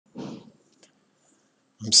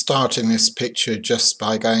I'm starting this picture just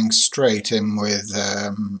by going straight in with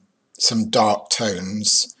some dark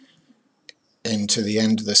tones into the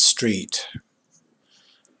end of the street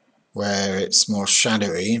where it's more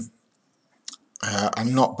shadowy.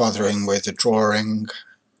 I'm not bothering with the drawing.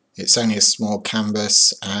 It's only a small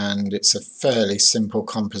canvas and it's a fairly simple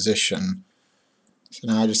composition. So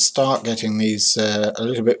now I just start getting these a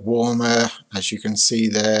little bit warmer, as you can see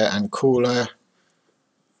there, and cooler,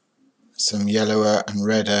 some yellower and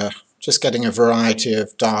redder, just getting a variety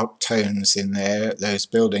of dark tones in there, those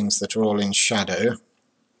buildings that are all in shadow,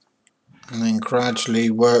 and then gradually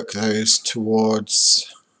work those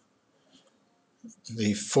towards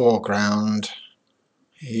the foreground.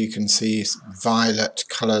 Here you can see violet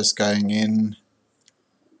colours going in.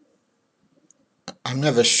 I'm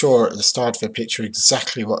never sure at the start of a picture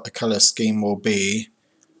exactly what the colour scheme will be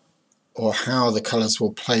or how the colours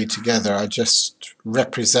will play together. I just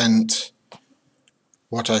represent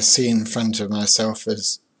what I see in front of myself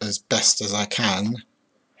as best as I can,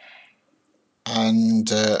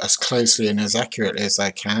 and as closely and as accurately as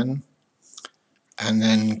I can, and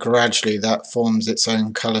then gradually that forms its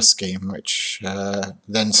own colour scheme, which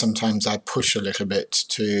then sometimes I push a little bit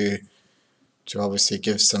to obviously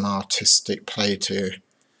give some artistic play to.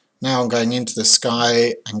 Now I'm going into the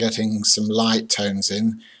sky and getting some light tones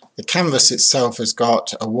in. The canvas itself has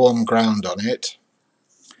got a warm ground on it,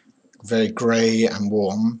 very grey and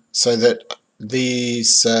warm, so that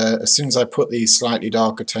these, as soon as I put these slightly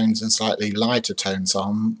darker tones and slightly lighter tones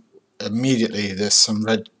on, immediately there's some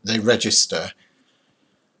they register.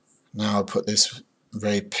 Now I'll put this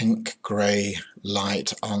very pink grey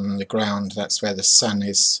light on the ground. That's where the sun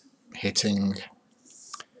is hitting.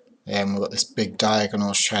 We've got this big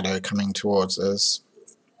diagonal shadow coming towards us.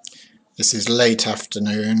 This is late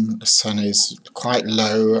afternoon. The sun is quite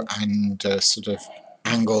low and sort of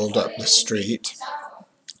angled up the street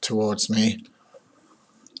towards me.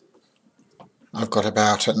 I've got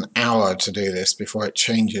about an hour to do this before it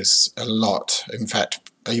changes a lot, in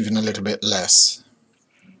fact even a little bit less.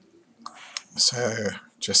 So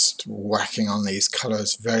just whacking on these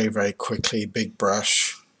colours very, very quickly, big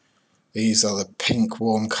brush. These are the pink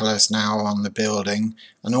warm colours now on the building,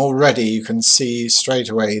 and already you can see straight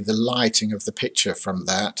away the lighting of the picture from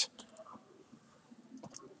that.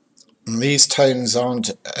 And these tones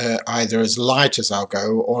aren't either as light as I'll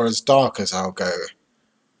go or as dark as I'll go.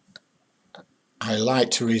 I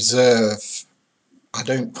like to reserve, I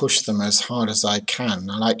don't push them as hard as I can.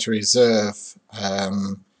 I like to reserve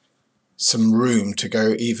some room to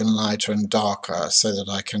go even lighter and darker so that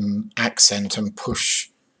I can accent and push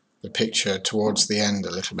the picture towards the end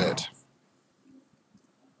a little bit.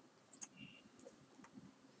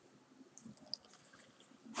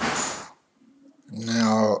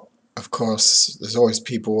 Now, of course, there's always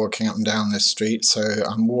people walking up and down this street, so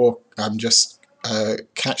I'm just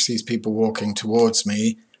catch these people walking towards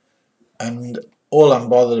me, and all I'm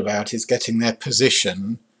bothered about is getting their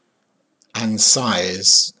position and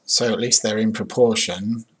size, so at least they're in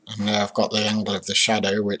proportion. And now I've got the angle of the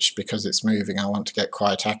shadow, which, because it's moving, I want to get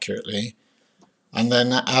quite accurately. And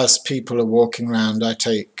then as people are walking around, I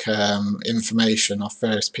take information off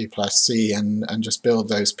various people I see and just build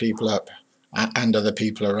those people up and other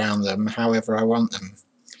people around them however I want them.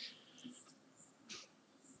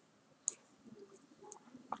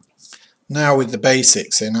 Now with the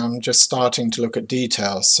basics in, I'm just starting to look at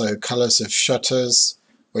details, so colours of shutters,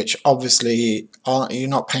 which obviously you're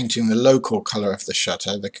not painting the local colour of the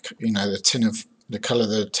shutter, the colour of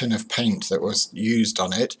the tin of paint that was used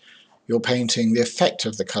on it. You're painting the effect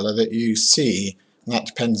of the colour that you see, and that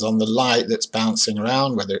depends on the light that's bouncing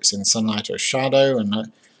around, whether it's in sunlight or shadow,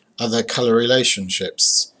 and other colour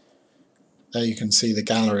relationships. There you can see the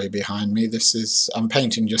gallery behind me. I'm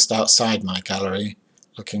painting just outside my gallery,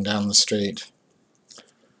 looking down the street.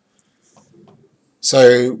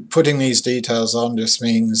 So putting these details on just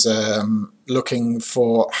means looking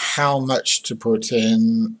for how much to put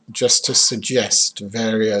in, just to suggest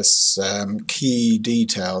various key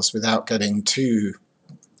details without getting too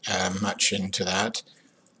much into that.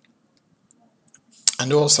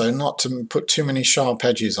 And also not to put too many sharp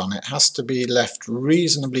edges on. It has to be left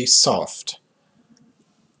reasonably soft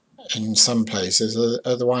in some places,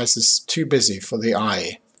 otherwise it's too busy for the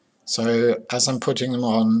eye. So as I'm putting them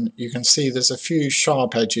on, you can see there's a few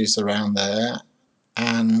sharp edges around there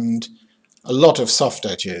and a lot of soft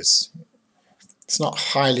edges. It's not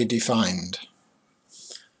highly defined.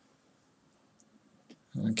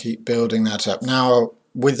 And keep building that up. Now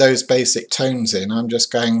with those basic tones in, I'm just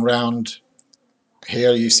going round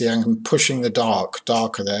here you see I'm pushing the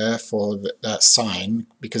darker there for that sign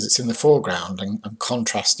because it's in the foreground, and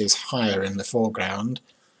contrast is higher in the foreground.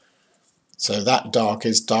 So that dark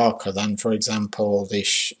is darker than, for example,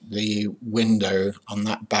 the window on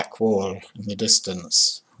that back wall in the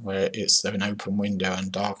distance, where it's an open window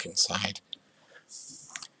and dark inside.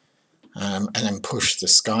 And then push the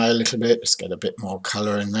sky a little bit, just get a bit more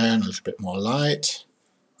colour in there and a little bit more light.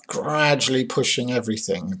 Gradually pushing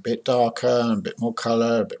everything, a bit darker, a bit more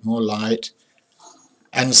colour, a bit more light.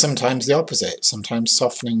 And sometimes the opposite, sometimes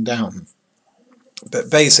softening down. But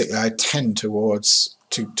basically I tend towards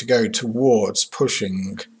to go towards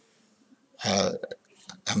pushing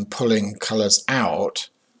and pulling colours out,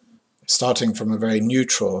 starting from a very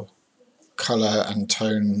neutral colour and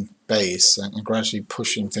tone base and gradually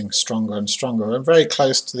pushing things stronger and stronger. We're very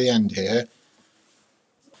close to the end here.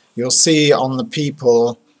 You'll see on the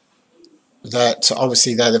people that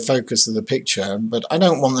obviously they're the focus of the picture, but I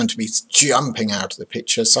don't want them to be jumping out of the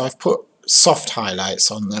picture, so I've put soft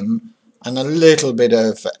highlights on them and a little bit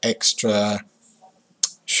of extra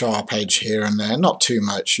sharp edge here and there, not too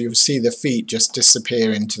much. You'll see the feet just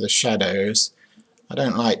disappear into the shadows. I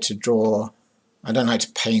don't like to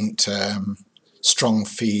paint strong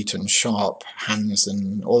feet and sharp hands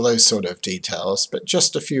and all those sort of details, but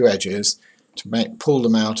just a few edges to pull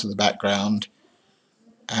them out of the background.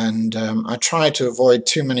 And I try to avoid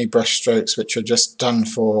too many brush strokes which are just done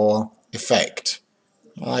for effect.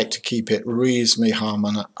 I like to keep it reasonably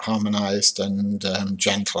harmonized and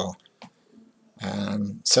gentle.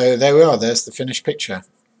 So there we are, there's the finished picture.